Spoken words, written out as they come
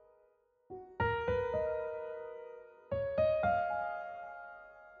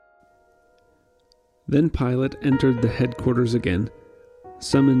Then Pilate entered the headquarters again,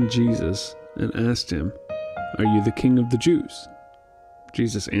 summoned Jesus, and asked him, "Are you the king of the Jews?"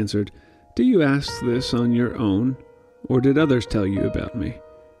 Jesus answered, "Do you ask this on your own, or did others tell you about me?"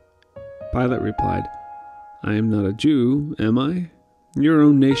 Pilate replied, "I am not a Jew, am I? Your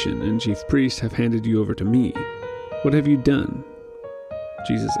own nation and chief priests have handed you over to me. What have you done?"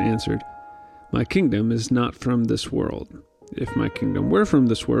 Jesus answered, "My kingdom is not from this world. If my kingdom were from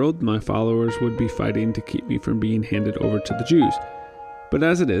this world, my followers would be fighting to keep me from being handed over to the Jews. But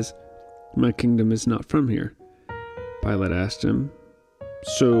as it is, my kingdom is not from here." Pilate asked him,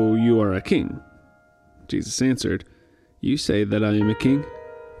 "So you are a king?" Jesus answered, "You say that I am a king.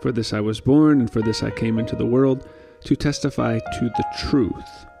 For this I was born, and for this I came into the world, to testify to the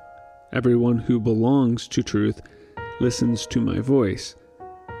truth. Everyone who belongs to truth listens to my voice."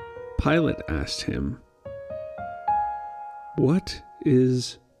 Pilate asked him, "What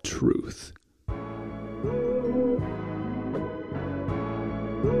is truth?"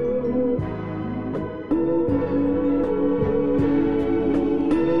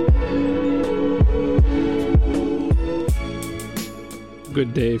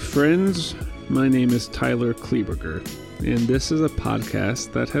 Good day, friends. My name is Tyler Kleberger, and this is a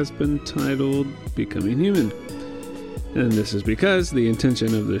podcast that has been titled Becoming Human. And this is because the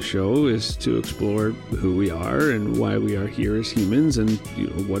intention of this show is to explore who we are and why we are here as humans, and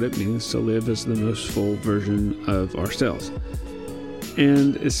what it means to live as the most full version of ourselves.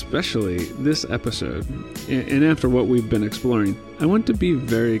 And especially this episode, and after what we've been exploring, I want to be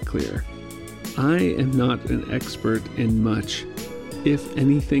very clear. I am not an expert in much, if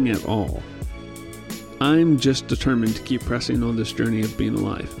anything at all. I'm just determined to keep pressing on this journey of being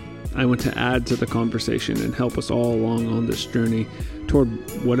alive. I want to add to the conversation and help us all along on this journey toward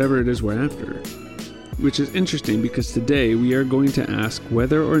whatever it is we're after. Which is interesting because today we are going to ask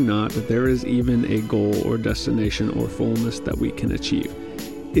whether or not there is even a goal or destination or fullness that we can achieve.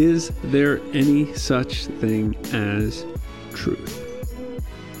 Is there any such thing as truth?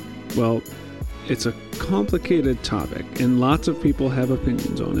 Well, it's a complicated topic and lots of people have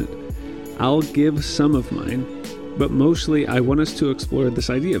opinions on it. I'll give some of mine, but mostly I want us to explore this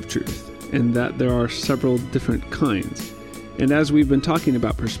idea of truth and that there are several different kinds. And as we've been talking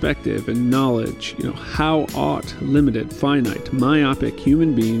about perspective and knowledge, how ought limited, finite, myopic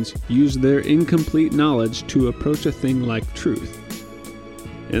human beings use their incomplete knowledge to approach a thing like truth?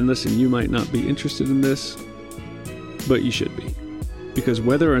 And listen, you might not be interested in this, but you should be. Because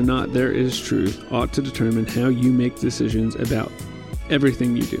whether or not there is truth ought to determine how you make decisions about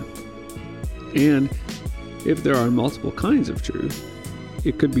everything you do. And if there are multiple kinds of truth,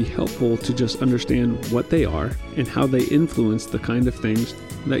 it could be helpful to just understand what they are and how they influence the kind of things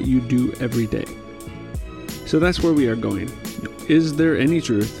that you do every day. So that's where we are going. Is there any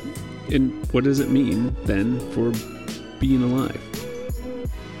truth? And what does it mean, then, for being alive?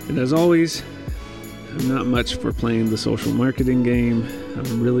 And as always, I'm not much for playing the social marketing game.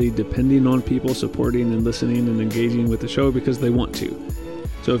 I'm really depending on people supporting and listening and engaging with the show because they want to.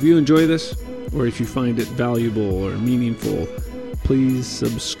 So if you enjoy this, or if you find it valuable or meaningful, please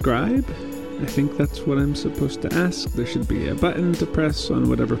subscribe. I think that's what I'm supposed to ask. There should be a button to press on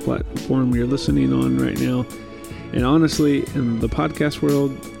whatever platform you're listening on right now. And honestly, in the podcast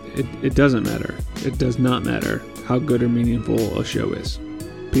world, it doesn't matter. It does not matter how good or meaningful a show is.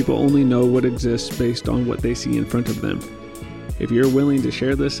 People only know what exists based on what they see in front of them. If you're willing to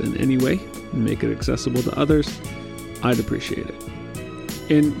share this in any way and make it accessible to others, I'd appreciate it.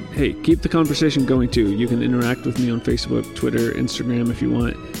 And hey, keep the conversation going too. You can interact with me on Facebook, Twitter, Instagram if you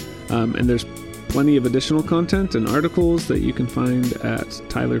want. And there's plenty of additional content and articles that you can find at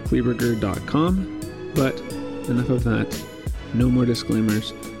tylerkleberger.com. But enough of that. No more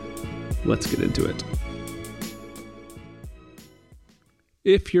disclaimers. Let's get into it.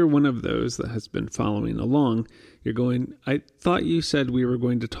 If you're one of those that has been following along, you're going, I thought you said we were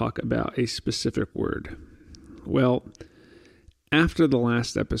going to talk about a specific word. Well, after the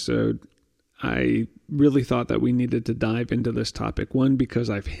last episode, I really thought that we needed to dive into this topic. One, because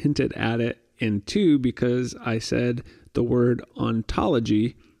I've hinted at it, and two, because I said the word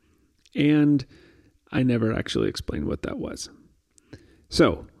ontology, and I never actually explained what that was.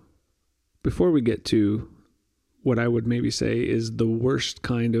 So, before we get to what I would maybe say is the worst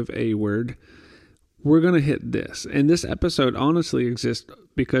kind of a word, we're going to hit this. And this episode honestly exists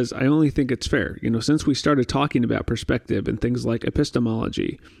because I only think it's fair. Since we started talking about perspective and things like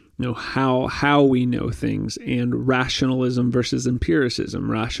epistemology, how we know things, and rationalism versus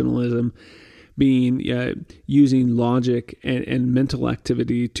empiricism. Rationalism being using logic and mental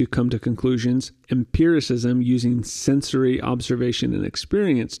activity to come to conclusions. Empiricism using sensory observation and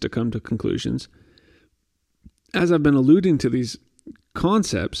experience to come to conclusions. as I've been alluding to these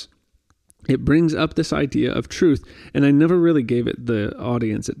concepts, it brings up this idea of truth, and I never really gave it the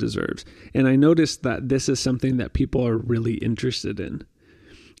audience it deserves. And I noticed that this is something that people are really interested in.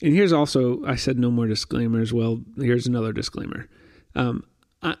 And here's also, I said no more disclaimers. Well, here's another disclaimer. I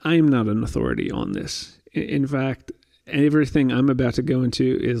am not an authority on this. In fact, everything I'm about to go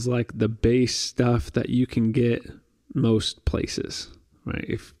into is like the base stuff that you can get most places, right?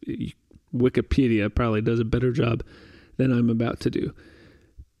 If Wikipedia probably does a better job than I'm about to do.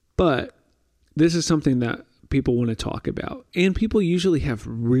 But this is something that people want to talk about. And people usually have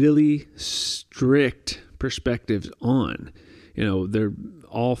really strict perspectives on. They're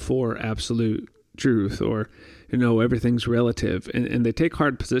all for absolute truth, or, everything's relative. And they take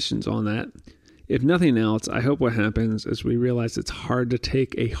hard positions on that. If nothing else, I hope what happens is we realize it's hard to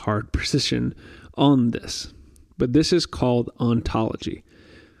take a hard position on this. But this is called ontology,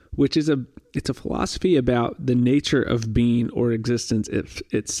 which is it's a philosophy about the nature of being or existence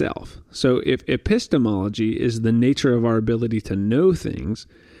itself. So if epistemology is the nature of our ability to know things,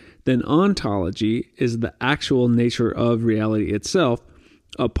 then ontology is the actual nature of reality itself,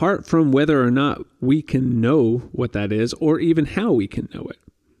 apart from whether or not we can know what that is or even how we can know it.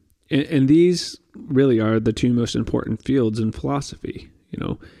 And these really are the two most important fields in philosophy,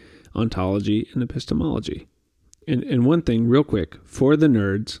 ontology and epistemology. And one thing real quick, for the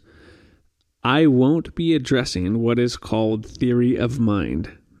nerds, I won't be addressing what is called theory of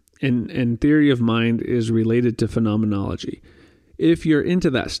mind. And theory of mind is related to phenomenology. If you're into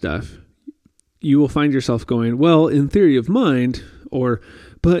that stuff, you will find yourself going, well, in theory of mind,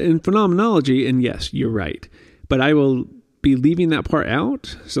 but in phenomenology, and yes, you're right. But I will be leaving that part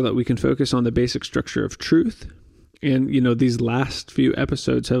out so that we can focus on the basic structure of truth. And, these last few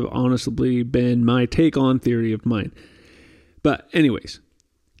episodes have honestly been my take on theory of mind. But anyways,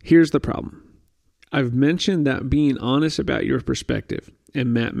 here's the problem. I've mentioned that being honest about your perspective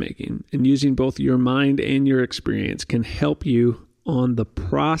and map making and using both your mind and your experience can help you on the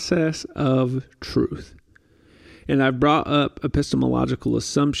process of truth. And I've brought up epistemological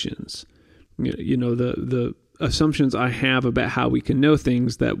assumptions, the assumptions I have about how we can know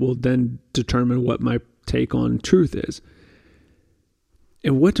things that will then determine what my take on truth is.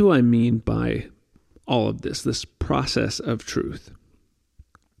 And what do I mean by all of this process of truth?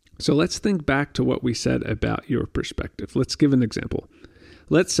 So let's think back to what we said about your perspective. Let's give an example.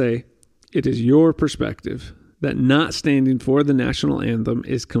 Let's say it is your perspective that not standing for the national anthem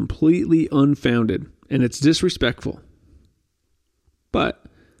is completely unfounded and it's disrespectful. But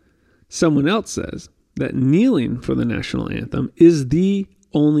someone else says that kneeling for the national anthem is the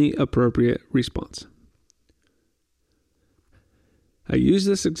only appropriate response. I use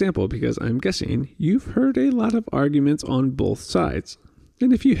this example because I'm guessing you've heard a lot of arguments on both sides.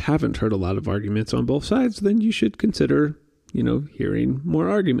 And if you haven't heard a lot of arguments on both sides, then you should consider, hearing more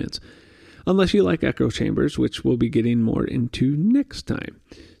arguments. Unless you like echo chambers, which we'll be getting more into next time.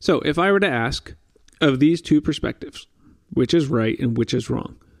 So if I were to ask, of these two perspectives, which is right and which is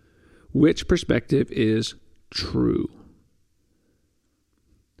wrong, which perspective is true?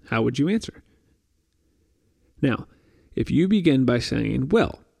 How would you answer? Now, if you begin by saying,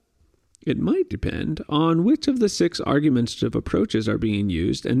 well, it might depend on which of the 6 argumentative approaches are being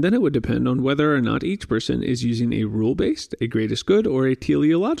used, and then it would depend on whether or not each person is using a rule-based, a greatest good, or a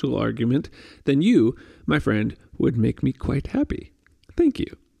teleological argument, then you, my friend, would make me quite happy. Thank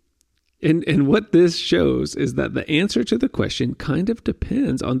you. And what this shows is that the answer to the question kind of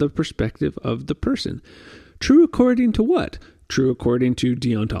depends on the perspective of the person. True according to what? True according to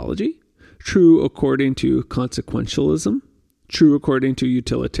deontology? True according to consequentialism? True according to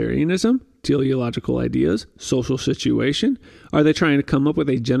utilitarianism, teleological ideas, social situation? Are they trying to come up with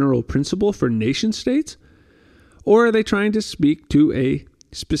a general principle for nation states? Or are they trying to speak to a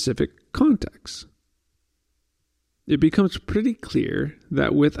specific context? It becomes pretty clear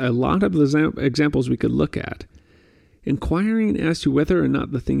that with a lot of the examples we could look at, inquiring as to whether or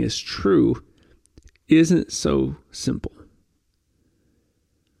not the thing is true isn't so simple.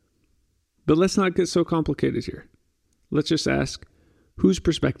 But let's not get so complicated here. Let's just ask, whose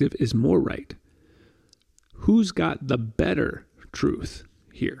perspective is more right? Who's got the better truth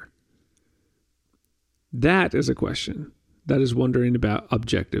here? That is a question that is wondering about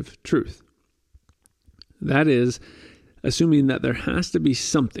objective truth. That is assuming that there has to be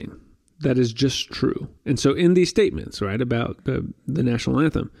something that is just true. And so in these statements, right, about the national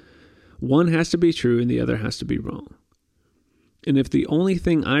anthem, one has to be true and the other has to be wrong. And if the only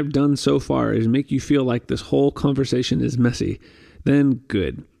thing I've done so far is make you feel like this whole conversation is messy, then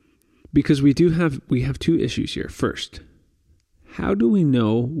good. Because we have 2 issues here. First, how do we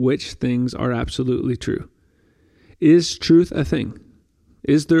know which things are absolutely true? is truth a thing?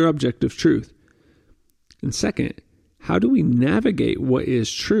 Is there objective truth? And second, how do we navigate what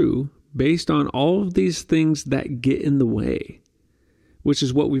is true based on all of these things that get in the way, which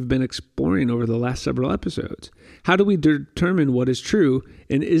is what we've been exploring over the last several episodes? How do we determine what is true,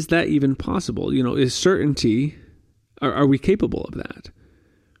 and is that even possible? Is certainty, are we capable of that?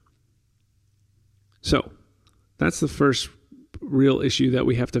 So that's the first real issue that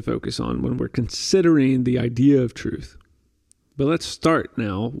we have to focus on when we're considering the idea of truth. But let's start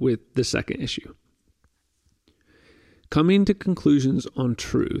now with the second issue. Coming to conclusions on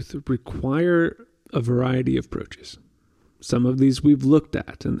truth require a variety of approaches. Some of these we've looked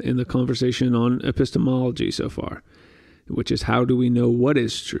at in the conversation on epistemology so far, which is how do we know what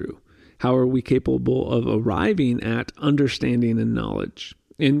is true? How are we capable of arriving at understanding and knowledge?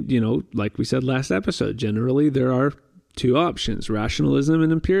 And, like we said last episode, generally there are two options, rationalism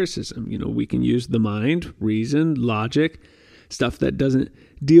and empiricism. We can use the mind, reason, logic, stuff that doesn't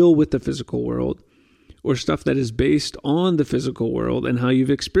deal with the physical world, or stuff that is based on the physical world and how you've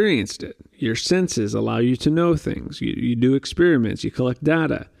experienced it. Your senses allow you to know things. You do experiments, you collect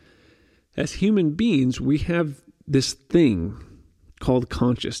data. As human beings, we have this thing called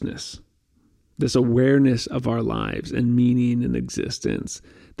consciousness, this awareness of our lives and meaning and existence.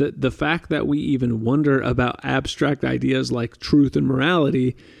 The fact that we even wonder about abstract ideas like truth and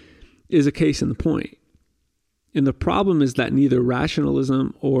morality is a case in point. And the problem is that neither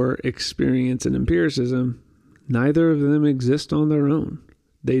rationalism or experience and empiricism, neither of them exist on their own.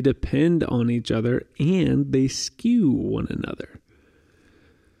 They depend on each other and they skew one another.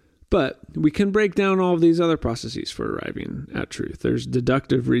 But we can break down all of these other processes for arriving at truth. There's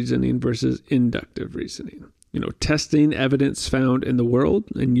deductive reasoning versus inductive reasoning. Testing evidence found in the world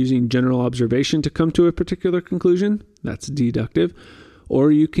and using general observation to come to a particular conclusion, that's deductive. Or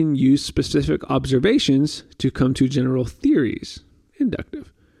you can use specific observations to come to general theories,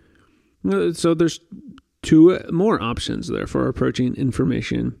 inductive. So there's two more options there for approaching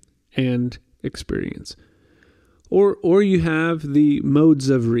information and experience. Or you have the modes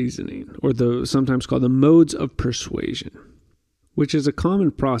of reasoning, or sometimes called the modes of persuasion, which is a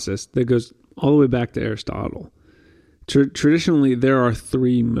common process that goes all the way back to Aristotle. Traditionally, there are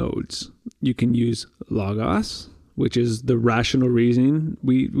three modes. You can use logos, which is the rational reasoning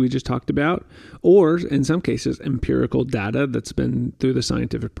we just talked about, or in some cases, empirical data that's been through the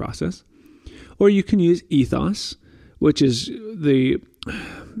scientific process. Or you can use ethos, which is the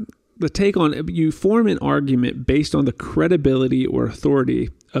take on, you form an argument based on the credibility or authority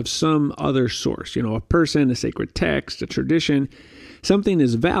of some other source, a person, a sacred text, a tradition. Something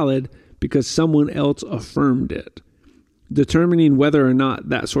is valid because someone else affirmed it. Determining whether or not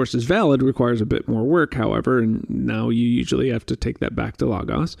that source is valid requires a bit more work, however, and now you usually have to take that back to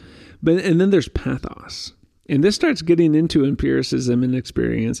logos. And then there's pathos. And this starts getting into empiricism and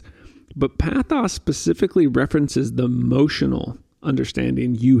experience, but pathos specifically references the emotional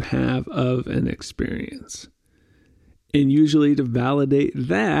understanding you have of an experience. And usually to validate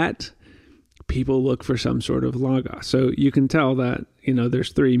that, people look for some sort of logos. So you can tell that,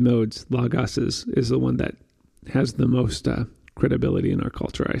 there's three modes. Logos is the one that has the most credibility in our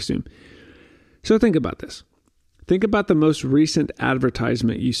culture, I assume. So think about this. Think about the most recent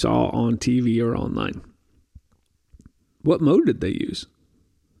advertisement you saw on TV or online. What mode did they use?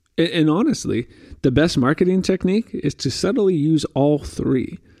 And honestly, the best marketing technique is to subtly use all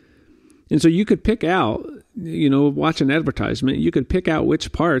three. And so you could pick out, watch an advertisement, you could pick out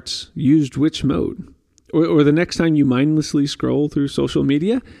which parts used which mode. Or the next time you mindlessly scroll through social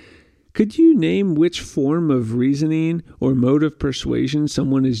media, could you name which form of reasoning or mode of persuasion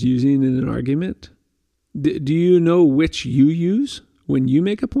someone is using in an argument? Do you know which you use when you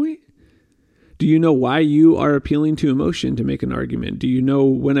make a point? Do you know why you are appealing to emotion to make an argument? Do you know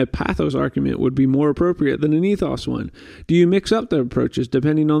when a pathos argument would be more appropriate than an ethos one? Do you mix up the approaches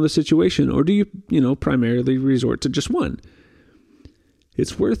depending on the situation, or do you, primarily resort to just one?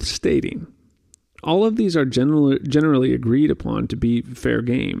 It's worth stating, all of these are generally agreed upon to be fair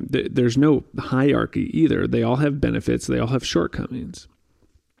game. There's no hierarchy either. They all have benefits. They all have shortcomings.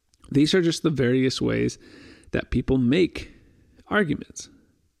 These are just the various ways that people make arguments.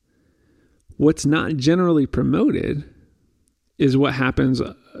 What's not generally promoted is what happens,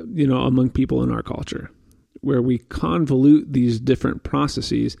 among people in our culture, where we convolute these different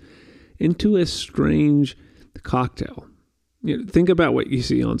processes into a strange cocktail. Think about what you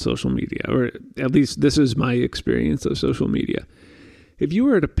see on social media, or at least this is my experience of social media. If you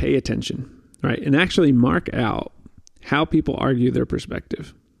were to pay attention, right, and actually mark out how people argue their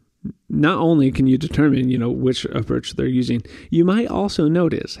perspective, Not only can you determine, which approach they're using, you might also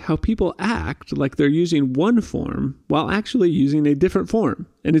notice how people act like they're using one form while actually using a different form.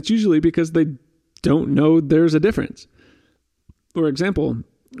 And it's usually because they don't know there's a difference. For example,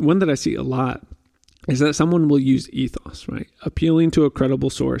 one that I see a lot is that someone will use ethos, right? Appealing to a credible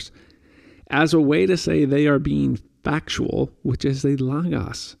source as a way to say they are being factual, which is a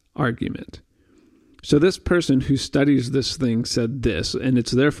logos argument. So this person who studies this thing said this, and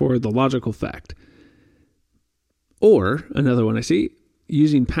it's therefore the logical fact. Or another one I see,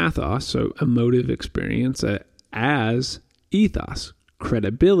 using pathos, so emotive experience, as ethos,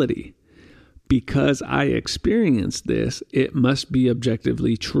 credibility. Because I experienced this, it must be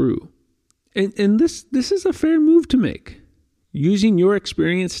objectively true. And this is a fair move to make, using your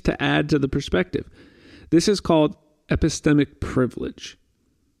experience to add to the perspective. This is called epistemic privilege.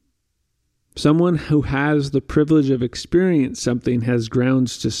 Someone who has the privilege of experiencing something has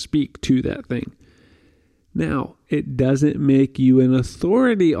grounds to speak to that thing. Now, it doesn't make you an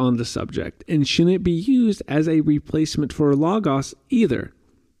authority on the subject and shouldn't be used as a replacement for logos either.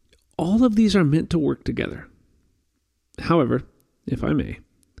 All of these are meant to work together. However, if I may,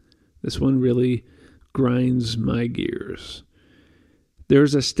 this one really grinds my gears.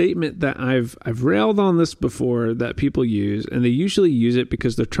 There's a statement that I've railed on this before that people use, and they usually use it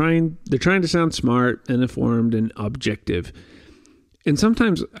because they're trying to sound smart and informed and objective. And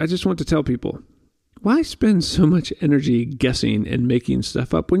sometimes I just want to tell people, why spend so much energy guessing and making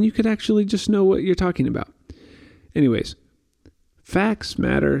stuff up when you could actually just know what you're talking about? Anyways, facts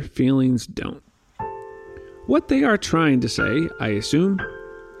matter, feelings don't. What they are trying to say, I assume,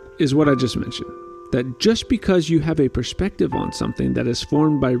 is what I just mentioned. That just because you have a perspective on something that is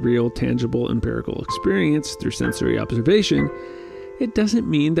formed by real, tangible, empirical experience through sensory observation, it doesn't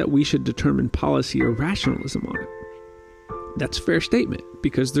mean that we should determine policy or rationalism on it. That's a fair statement,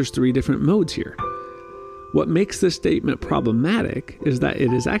 because there's 3 different modes here. What makes this statement problematic is that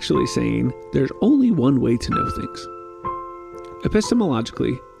it is actually saying there's only one way to know things.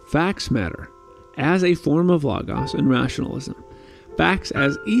 Epistemologically, facts matter as a form of logos and rationalism. Facts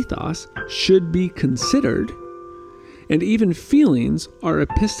as ethos should be considered, and even feelings are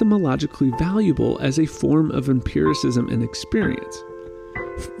epistemologically valuable as a form of empiricism and experience.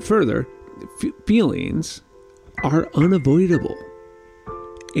 Further, feelings are unavoidable,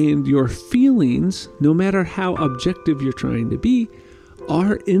 and your feelings, no matter how objective you're trying to be,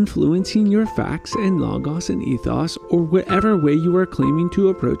 are influencing your facts and logos and ethos, or whatever way you are claiming to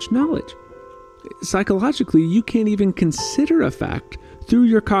approach knowledge. Psychologically, you can't even consider a fact through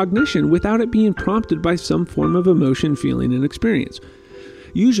your cognition without it being prompted by some form of emotion, feeling, and experience.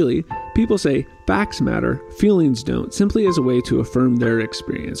 Usually, people say facts matter, feelings don't, simply as a way to affirm their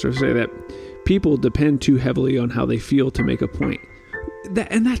experience, or say that people depend too heavily on how they feel to make a point.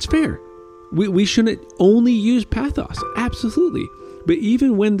 And that's fair. We shouldn't only use pathos, absolutely. But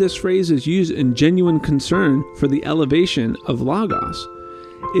even when this phrase is used in genuine concern for the elevation of logos,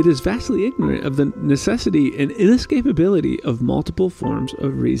 it is vastly ignorant of the necessity and inescapability of multiple forms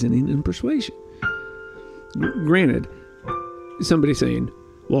of reasoning and persuasion. Granted, somebody saying,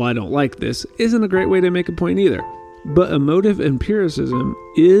 well, I don't like this, isn't a great way to make a point either. But emotive empiricism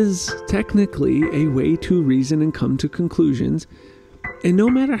is technically a way to reason and come to conclusions. And no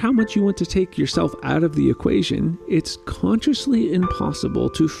matter how much you want to take yourself out of the equation, it's consciously impossible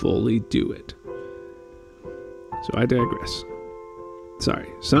to fully do it. So I digress. Sorry,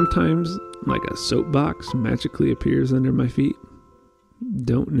 sometimes like a soapbox magically appears under my feet.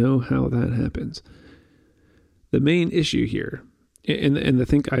 Don't know how that happens. The main issue here, and the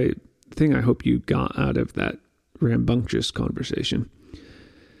thing I hope you got out of that rambunctious conversation,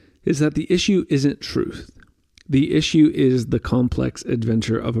 is that the issue isn't truth. The issue is the complex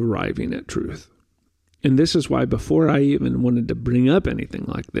adventure of arriving at truth. And this is why before I even wanted to bring up anything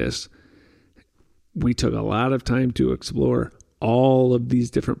like this, we took a lot of time to explore all of these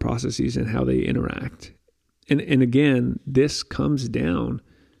different processes and how they interact. And again, this comes down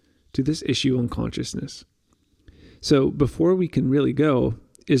to this issue on consciousness. So before we can really go,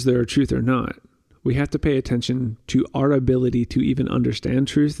 is there a truth or not? We have to pay attention to our ability to even understand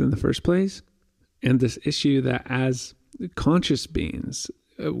truth in the first place. And this issue that as conscious beings,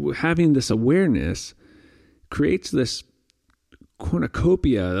 having this awareness creates this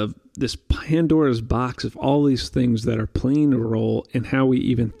cornucopia of this Pandora's box of all these things that are playing a role in how we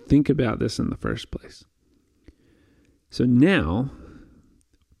even think about this in the first place. So now,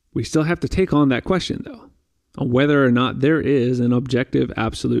 we still have to take on that question, though, on whether or not there is an objective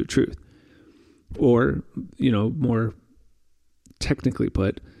absolute truth. Or, more technically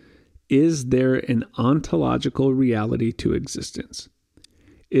put, is there an ontological reality to existence?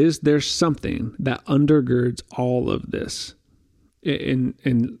 Is there something that undergirds all of this? And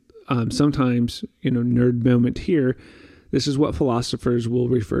sometimes, nerd moment here, this is what philosophers will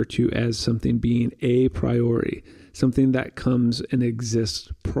refer to as something being a priori, something that comes and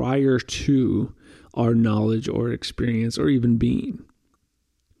exists prior to our knowledge or experience or even being.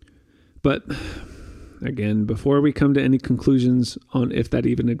 But again, before we come to any conclusions on if that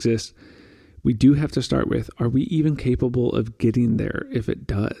even exists, we do have to start with, are we even capable of getting there if it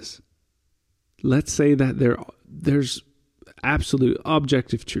does? Let's say that there's absolute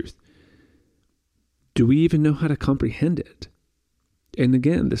objective truth. Do we even know how to comprehend it? And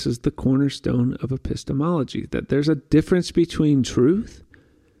again, this is the cornerstone of epistemology, that there's a difference between truth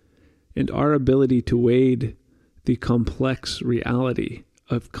and our ability to wade the complex reality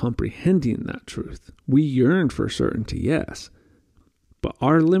of comprehending that truth. We yearn for certainty, yes, but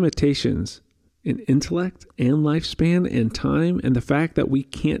our limitations in intellect and lifespan and time, and the fact that we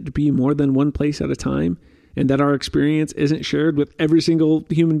can't be more than one place at a time, and that our experience isn't shared with every single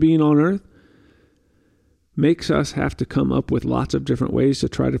human being on earth, makes us have to come up with lots of different ways to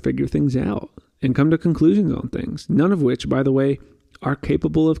try to figure things out and come to conclusions on things, none of which, by the way, are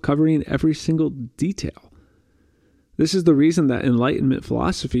capable of covering every single detail. This is the reason that Enlightenment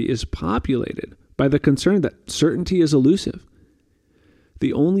philosophy is populated by the concern that certainty is elusive.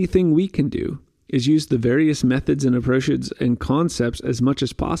 The only thing we can do is use the various methods and approaches and concepts as much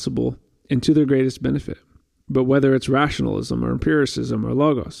as possible and to their greatest benefit. But whether it's rationalism or empiricism or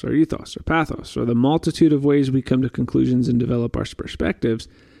logos or ethos or pathos or the multitude of ways we come to conclusions and develop our perspectives,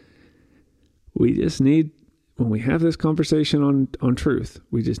 we just need, when we have this conversation on truth,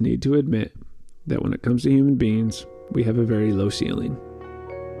 we just need to admit that when it comes to human beings, we have a very low ceiling.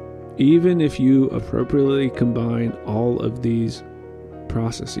 Even if you appropriately combine all of these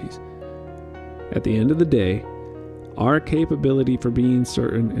processes, at the end of the day, our capability for being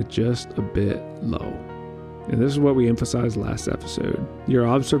certain is just a bit low. And this is what we emphasized last episode. Your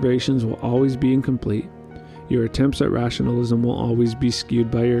observations will always be incomplete. Your attempts at rationalism will always be skewed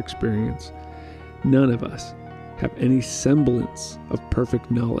by your experience. None of us have any semblance of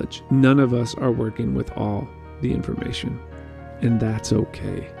perfect knowledge. None of us are working with all the information. And that's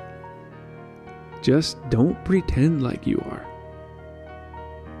okay. Just don't pretend like you are.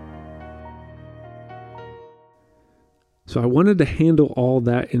 So I wanted to handle all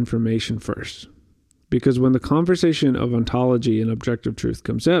that information first, because when the conversation of ontology and objective truth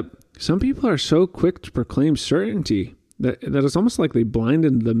comes up, some people are so quick to proclaim certainty that it's almost like they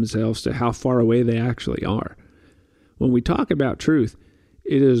blinded themselves to how far away they actually are. When we talk about truth,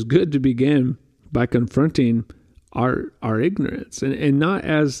 it is good to begin by confronting our ignorance, and not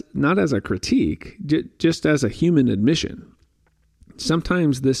as a critique, just as a human admission.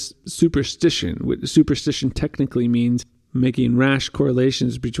 Sometimes this superstition technically means making rash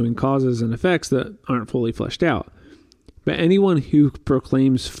correlations between causes and effects that aren't fully fleshed out. But anyone who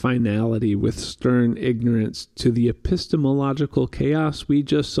proclaims finality with stern ignorance to the epistemological chaos we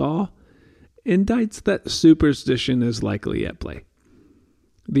just saw indicts that superstition is likely at play.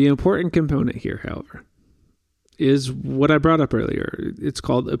 The important component here, however, is what I brought up earlier. It's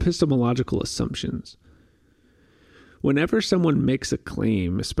called epistemological assumptions. Whenever someone makes a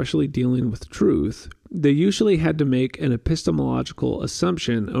claim, especially dealing with truth, they usually had to make an epistemological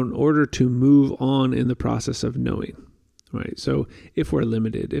assumption in order to move on in the process of knowing, right? So if we're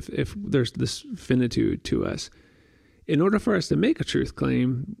limited, if there's this finitude to us, in order for us to make a truth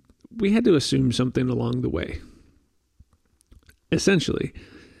claim, we had to assume something along the way. Essentially,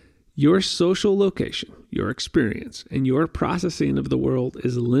 your social location, your experience, and your processing of the world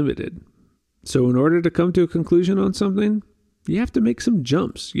is limited. So in order to come to a conclusion on something, you have to make some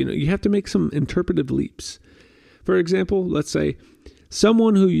jumps. You have to make some interpretive leaps. For example, let's say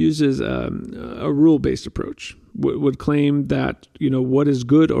someone who uses a rule-based approach would claim that, what is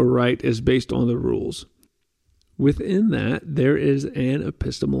good or right is based on the rules. Within that, there is an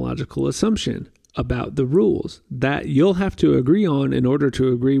epistemological assumption about the rules that you'll have to agree on in order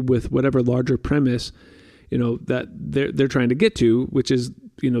to agree with whatever larger premise, that they're trying to get to, which is,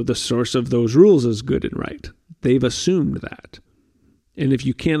 the source of those rules is good and right. They've assumed that. And if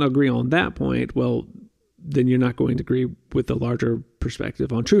you can't agree on that point, well, then you're not going to agree with the larger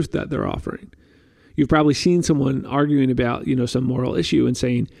perspective on truth that they're offering. You've probably seen someone arguing about, some moral issue and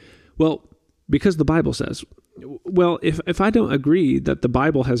saying, well, because the Bible says, well, if I don't agree that the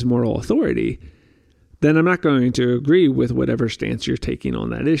Bible has moral authority, then I'm not going to agree with whatever stance you're taking on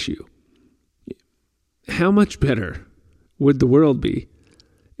that issue. How much better would the world be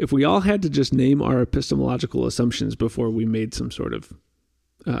if we all had to just name our epistemological assumptions before we made some sort of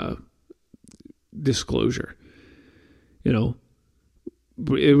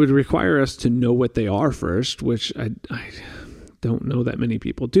it would require us to know what they are first, which I don't know that many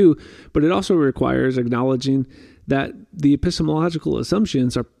people do, but it also requires acknowledging that the epistemological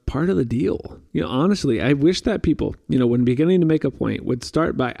assumptions are part of the deal. Honestly, I wish that people, when beginning to make a point, would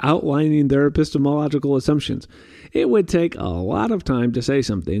start by outlining their epistemological assumptions. It would take a lot of time to say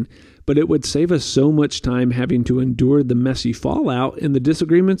something, but it would save us so much time having to endure the messy fallout and the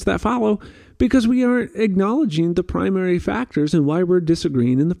disagreements that follow because we aren't acknowledging the primary factors and why we're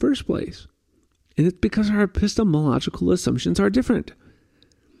disagreeing in the first place. And it's because our epistemological assumptions are different.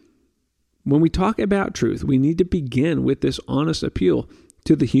 When we talk about truth, we need to begin with this honest appeal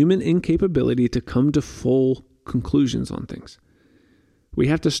to the human incapability to come to full conclusions on things. We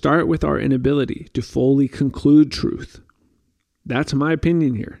have to start with our inability to fully conclude truth. That's my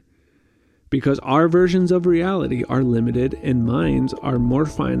opinion here. Because our versions of reality are limited and minds are more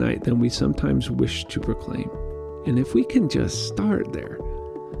finite than we sometimes wish to proclaim. And if we can just start there,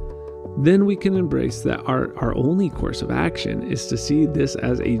 then we can embrace that our only course of action is to see this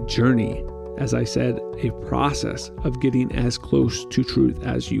as a journey, as I said, a process of getting as close to truth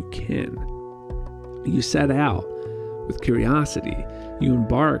as you can. You set out with curiosity. You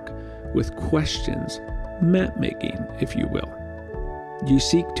embark with questions, map making, if you will. You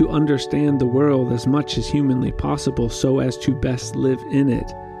seek to understand the world as much as humanly possible so as to best live in it.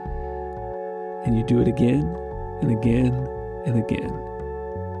 And you do it again and again and again.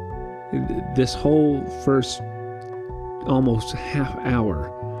 This whole first almost half hour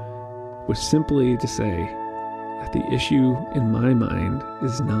was simply to say that the issue in my mind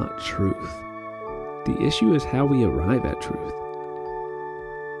is not truth. The issue is how we arrive at truth.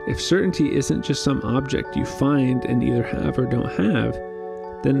 If certainty isn't just some object you find and either have or don't have,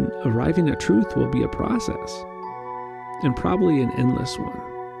 then arriving at truth will be a process, and probably an endless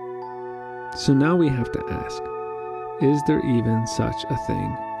one. So now we have to ask, is there even such a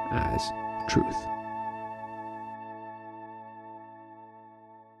thing as truth?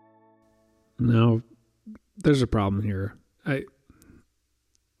 Now, there's a problem here.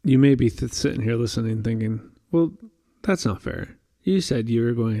 You may be sitting here listening thinking, well, that's not fair. You said you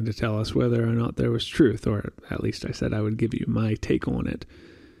were going to tell us whether or not there was truth, or at least I said I would give you my take on it.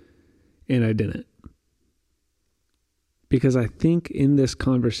 And I didn't. Because I think in this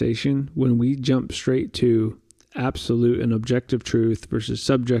conversation, when we jump straight to absolute and objective truth versus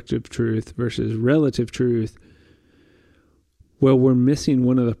subjective truth versus relative truth, well, we're missing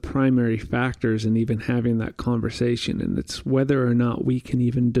one of the primary factors in even having that conversation, and it's whether or not we can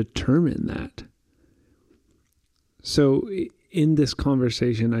even determine that. So in this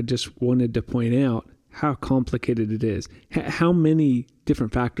conversation, I just wanted to point out how complicated it is, how many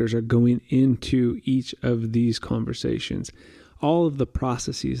different factors are going into each of these conversations, all of the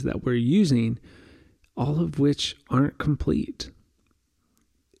processes that we're using, all of which aren't complete.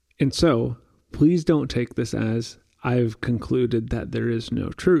 And so, please don't take this as I've concluded that there is no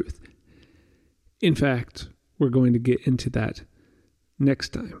truth. In fact, we're going to get into that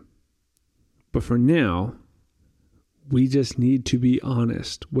next time. But for now, we just need to be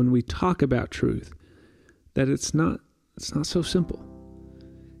honest when we talk about truth, that it's not so simple.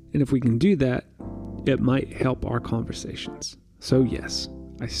 And if we can do that, it might help our conversations. So yes,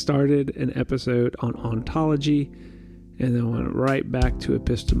 I started an episode on ontology and then went right back to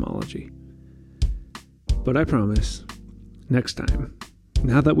epistemology. But I promise, next time,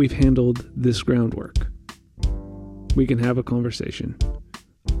 now that we've handled this groundwork, we can have a conversation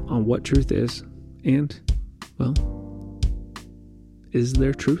on what truth is and, well, is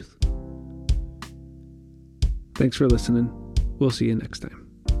there truth? Thanks for listening. We'll see you next time.